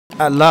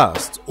At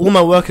last, all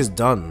my work is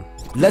done.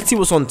 Let's see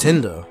what's on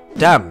Tinder.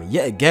 Damn,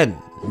 yet again,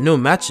 no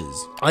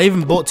matches. I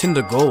even bought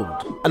Tinder Gold.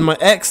 And my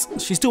ex,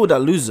 she's still with that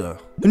loser.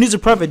 Who needs a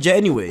private jet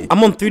anyway?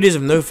 I'm on 3 days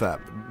of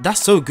nofap.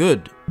 That's so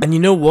good. And you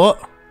know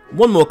what?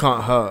 One more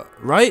can't hurt,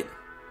 right?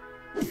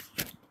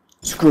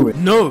 Screw it.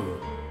 No.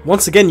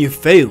 Once again, you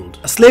failed.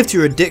 A slave to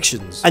your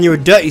addictions. And you're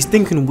a dirty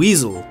stinking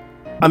weasel.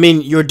 I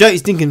mean, you're a dirty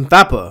stinking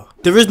fapper.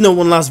 There is no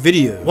one last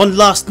video, one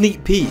last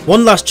sneak peek,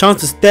 one last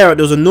chance to stare at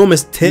those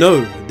enormous tits.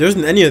 No, there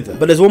isn't any of that.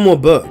 But there's one more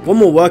book, one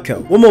more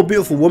workout, one more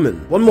beautiful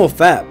woman, one more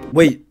fap.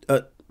 Wait,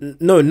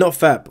 no, not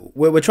fap.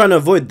 We're trying to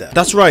avoid that.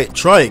 That's right,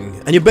 trying.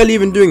 And you're barely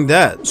even doing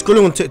that.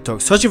 Scrolling on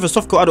TikTok, searching for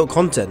softcore adult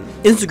content.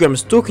 Instagram,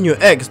 stalking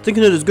your ex,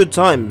 thinking of those good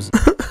times.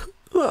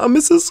 I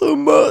miss her so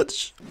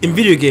much. In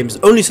video games,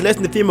 only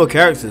selecting the female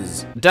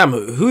characters. Damn,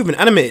 who even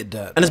animated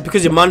that? And it's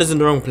because your mind is in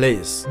the wrong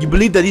place. You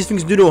believe that these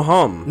things do no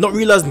harm, not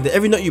realizing that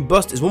every nut you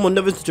bust is one more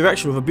nervous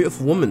interaction with a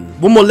beautiful woman.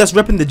 One more less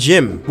rep in the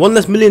gym, one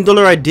less $1 million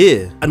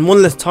idea, and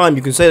one less time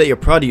you can say that you're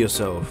proud of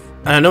yourself.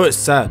 And I know it's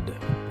sad,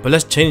 but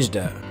let's change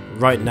that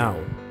right now.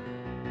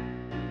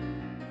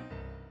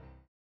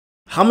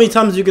 How many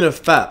times are you gonna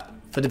fap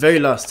for the very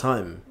last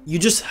time? You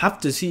just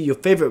have to see your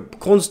favorite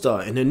porn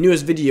star in her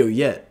newest video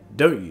yet,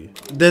 don't you?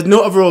 There's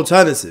no other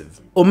alternative.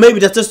 Or maybe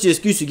that's just the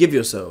excuse you give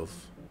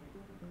yourself.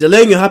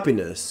 Delaying your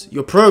happiness,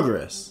 your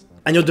progress,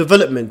 and your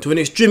development to an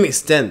extreme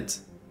extent.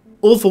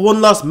 All for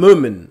one last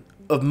moment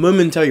of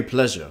momentary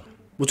pleasure.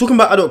 We're talking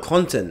about adult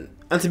content,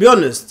 and to be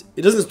honest,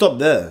 it doesn't stop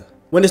there.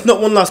 When it's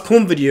not one last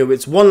corn video,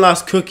 it's one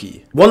last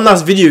cookie, one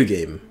last video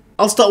game.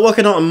 I'll start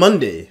working out on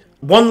Monday.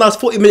 One last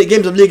 40-minute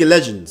games of League of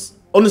Legends.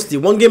 Honestly,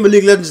 one game of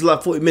League of Legends is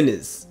like 40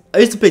 minutes. I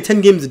used to play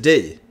 10 games a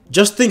day.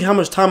 Just think how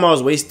much time I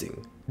was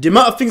wasting. The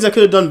amount of things I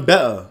could have done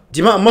better, the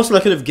amount of muscle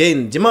I could have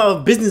gained, the amount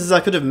of businesses I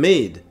could have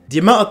made, the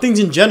amount of things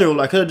in general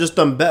I could have just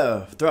done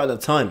better throughout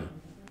that time.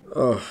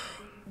 Ugh.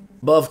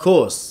 But of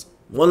course,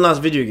 one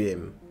last video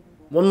game,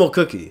 one more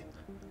cookie,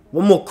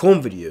 one more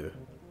corn video,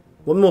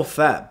 one more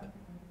fab.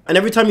 And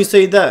every time you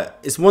say that,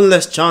 it's one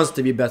less chance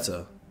to be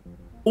better.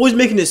 Always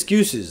making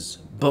excuses,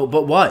 but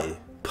why?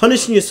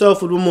 Punishing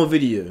yourself with one more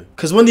video,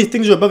 cause when these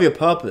things are above your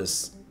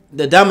purpose,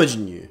 they're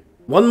damaging you.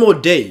 One more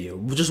day,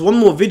 just one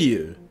more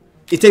video.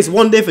 It takes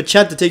one day for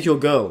Chad to take your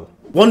girl.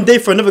 One day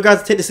for another guy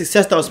to take the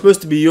success that was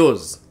supposed to be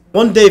yours.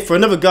 One day for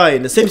another guy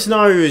in the same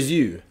scenario as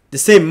you. The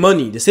same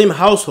money, the same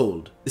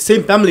household, the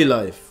same family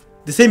life,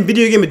 the same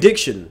video game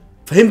addiction.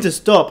 For him to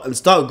stop and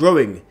start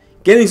growing,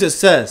 gaining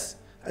success,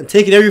 and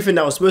taking everything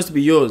that was supposed to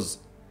be yours.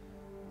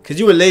 Cause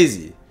you were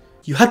lazy.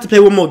 You had to play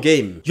one more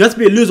game. You had to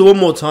be a loser one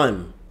more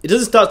time. It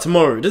doesn't start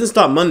tomorrow, it doesn't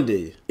start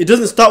Monday. It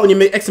doesn't start when you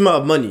make X amount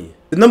of money.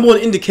 The number one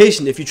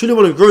indication if you truly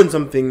want to grow in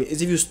something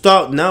is if you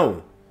start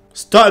now.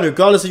 Starting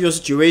regardless of your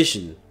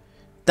situation.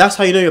 That's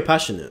how you know you're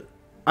passionate.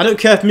 I don't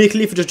care if Mia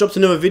Khalifa just drops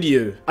another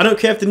video. I don't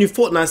care if the new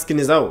Fortnite skin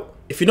is out.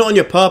 If you're not on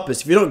your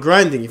purpose, if you're not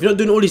grinding, if you're not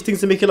doing all these things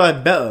to make your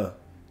life better,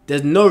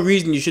 there's no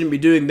reason you shouldn't be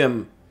doing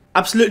them.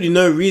 Absolutely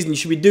no reason you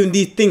should be doing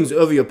these things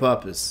over your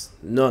purpose.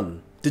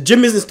 None. The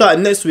gym isn't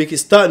starting next week,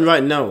 it's starting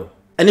right now.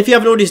 And if you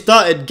haven't already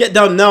started, get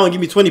down now and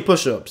give me 20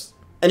 push-ups.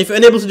 And if you're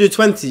unable to do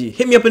 20,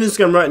 hit me up on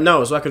Instagram right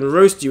now so I can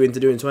roast you into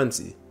doing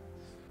 20.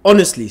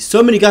 Honestly,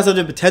 so many guys have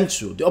the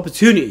potential, the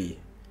opportunity,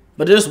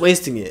 but they're just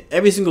wasting it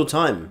every single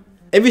time.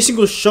 Every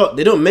single shot,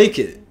 they don't make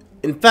it.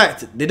 In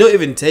fact, they don't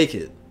even take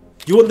it.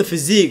 You want the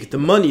physique, the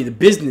money, the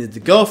business, the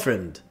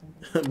girlfriend,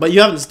 but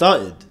you haven't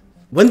started.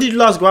 When did you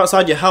last go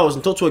outside your house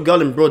and talk to a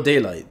girl in broad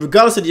daylight?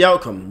 Regardless of the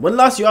outcome, when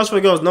last you asked for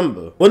a girl's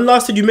number? When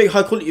last did you make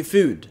high quality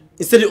food?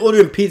 Instead of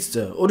ordering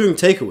pizza, ordering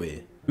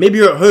takeaway. Maybe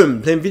you're at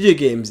home, playing video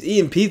games,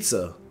 eating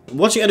pizza,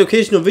 watching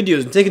educational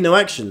videos and taking no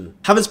action.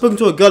 Haven't spoken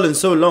to a girl in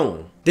so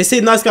long. They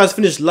say nice guys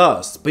finish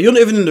last, but you're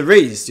not even in the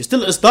race, you're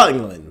still at the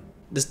starting line.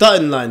 The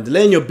starting line,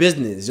 delaying your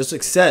business, your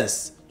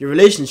success, your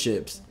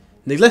relationships,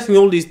 neglecting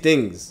all these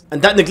things.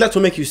 And that neglect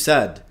will make you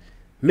sad,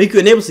 make you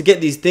unable to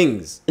get these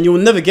things, and you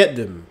will never get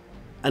them.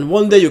 And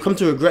one day you'll come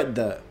to regret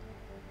that.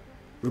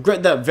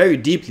 Regret that very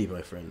deeply,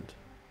 my friend.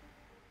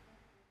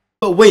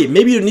 But wait,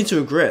 maybe you don't need to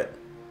regret.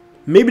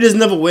 Maybe there's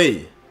another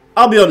way.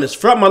 I'll be honest,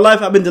 throughout my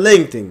life I've been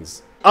delaying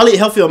things. I'll eat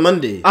healthy on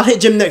Monday, I'll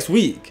hit gym next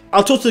week,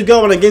 I'll talk to the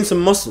girl when I gain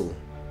some muscle.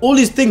 All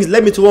these things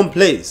led me to one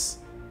place.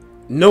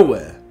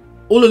 Nowhere.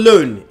 All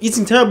alone,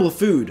 eating terrible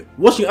food,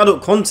 watching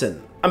adult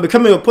content, and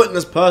becoming a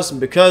pointless person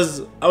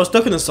because I was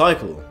stuck in a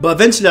cycle. But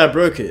eventually I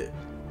broke it.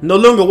 No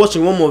longer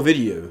watching one more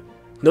video.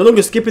 No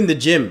longer skipping the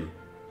gym.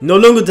 No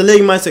longer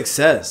delaying my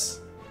success.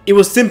 It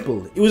was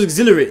simple, it was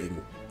exhilarating,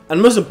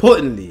 and most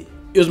importantly,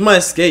 it was my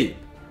escape.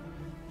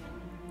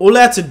 All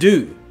I had to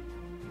do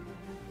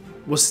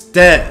was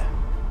stare.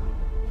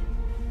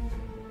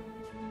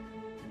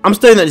 I'm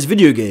staring at this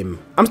video game.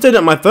 I'm staring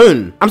at my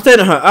phone. I'm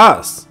staring at her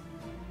ass.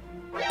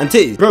 And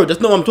titties. Bro, that's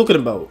not what I'm talking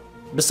about.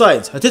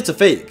 Besides, her tits are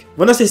fake.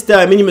 When I say stare,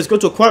 I mean you must go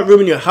to a quiet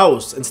room in your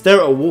house and stare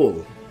at a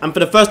wall. And for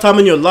the first time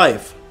in your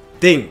life,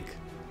 think.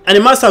 And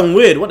it might sound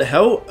weird, what the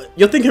hell?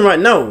 You're thinking right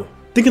now.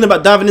 Thinking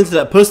about diving into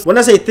that pussy. When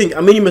I say think,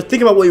 I mean you must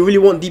think about what you really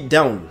want deep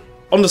down.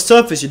 On the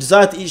surface, you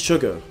desire to eat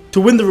sugar.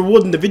 To win the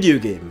reward in the video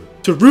game.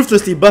 to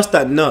ruthlessly bust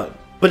that nut.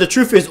 But the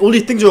truth is, all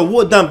these things are a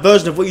watered down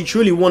version of what you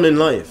truly want in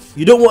life.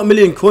 You don't want a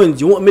million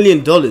coins, you want $1 million.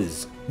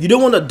 You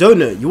don't want that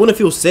donut, you want to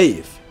feel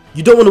safe.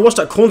 You don't want to watch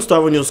that corn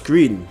star on your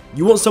screen.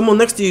 You want someone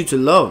next to you to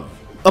love.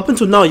 Up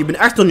until now, you've been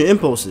acting on your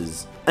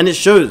impulses, and it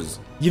shows.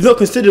 You've not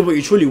considered what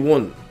you truly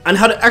want, and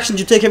how the actions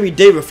you take every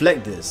day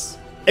reflect this.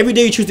 Every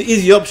day you choose the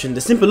easy option,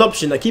 the simple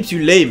option that keeps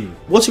you lame,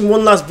 watching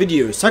one last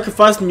video,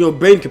 sacrificing your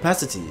brain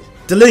capacity,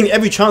 delaying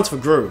every chance for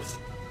growth.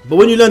 But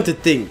when you learn to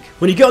think,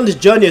 when you get on this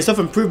journey of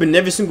self-improvement in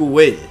every single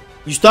way,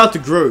 you start to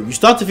grow, you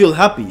start to feel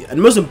happy,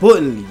 and most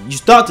importantly, you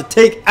start to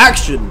take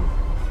action.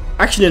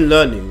 Action in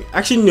learning,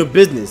 action in your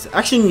business,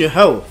 action in your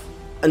health,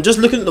 and just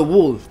looking at the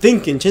wall,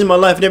 thinking, changing my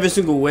life in every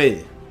single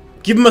way.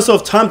 Giving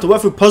myself time to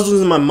work through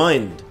puzzles in my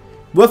mind,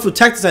 work through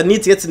tactics I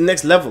need to get to the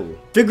next level,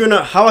 figuring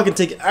out how I can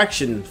take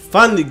action,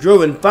 finally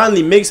grow and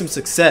finally make some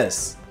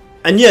success.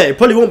 And yeah, it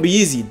probably won't be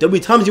easy. There'll be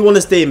times you want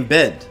to stay in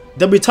bed.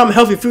 There'll be times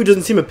healthy food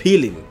doesn't seem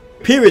appealing.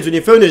 Periods when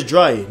your phone is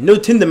dry, no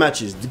Tinder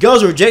matches, the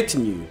girls are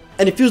rejecting you,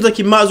 and it feels like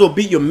you might as well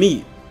beat your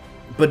meat.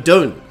 But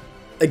don't.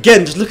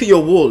 Again, just look at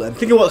your wall and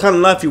think of what kind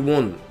of life you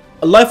want.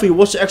 A life where you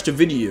watched the extra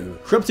video,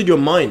 corrupted your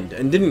mind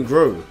and didn't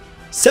grow.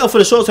 Settle for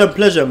the short-term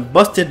pleasure and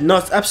busted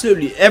nuts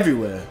absolutely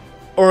everywhere.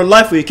 Or a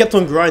life where you kept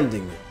on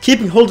grinding,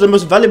 keeping hold of the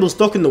most valuable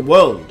stock in the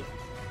world.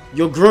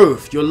 Your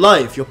growth, your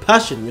life, your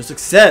passion, your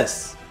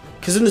success.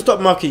 Because in the stock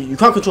market, you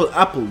can't control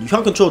Apple, you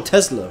can't control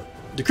Tesla.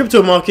 The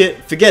crypto market,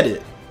 forget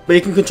it. But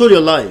you can control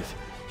your life.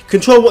 You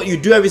control what you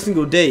do every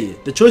single day,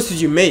 the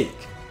choices you make.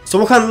 So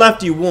what kind of life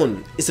do you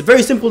want? It's a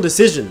very simple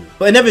decision,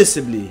 but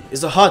inevitably,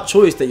 it's a hard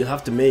choice that you'll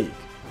have to make.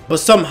 But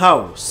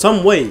somehow,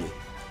 some way,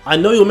 I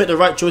know you'll make the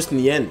right choice in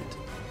the end.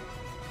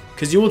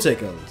 Because you will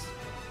take L's.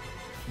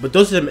 But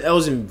don't take them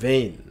L's in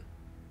vain.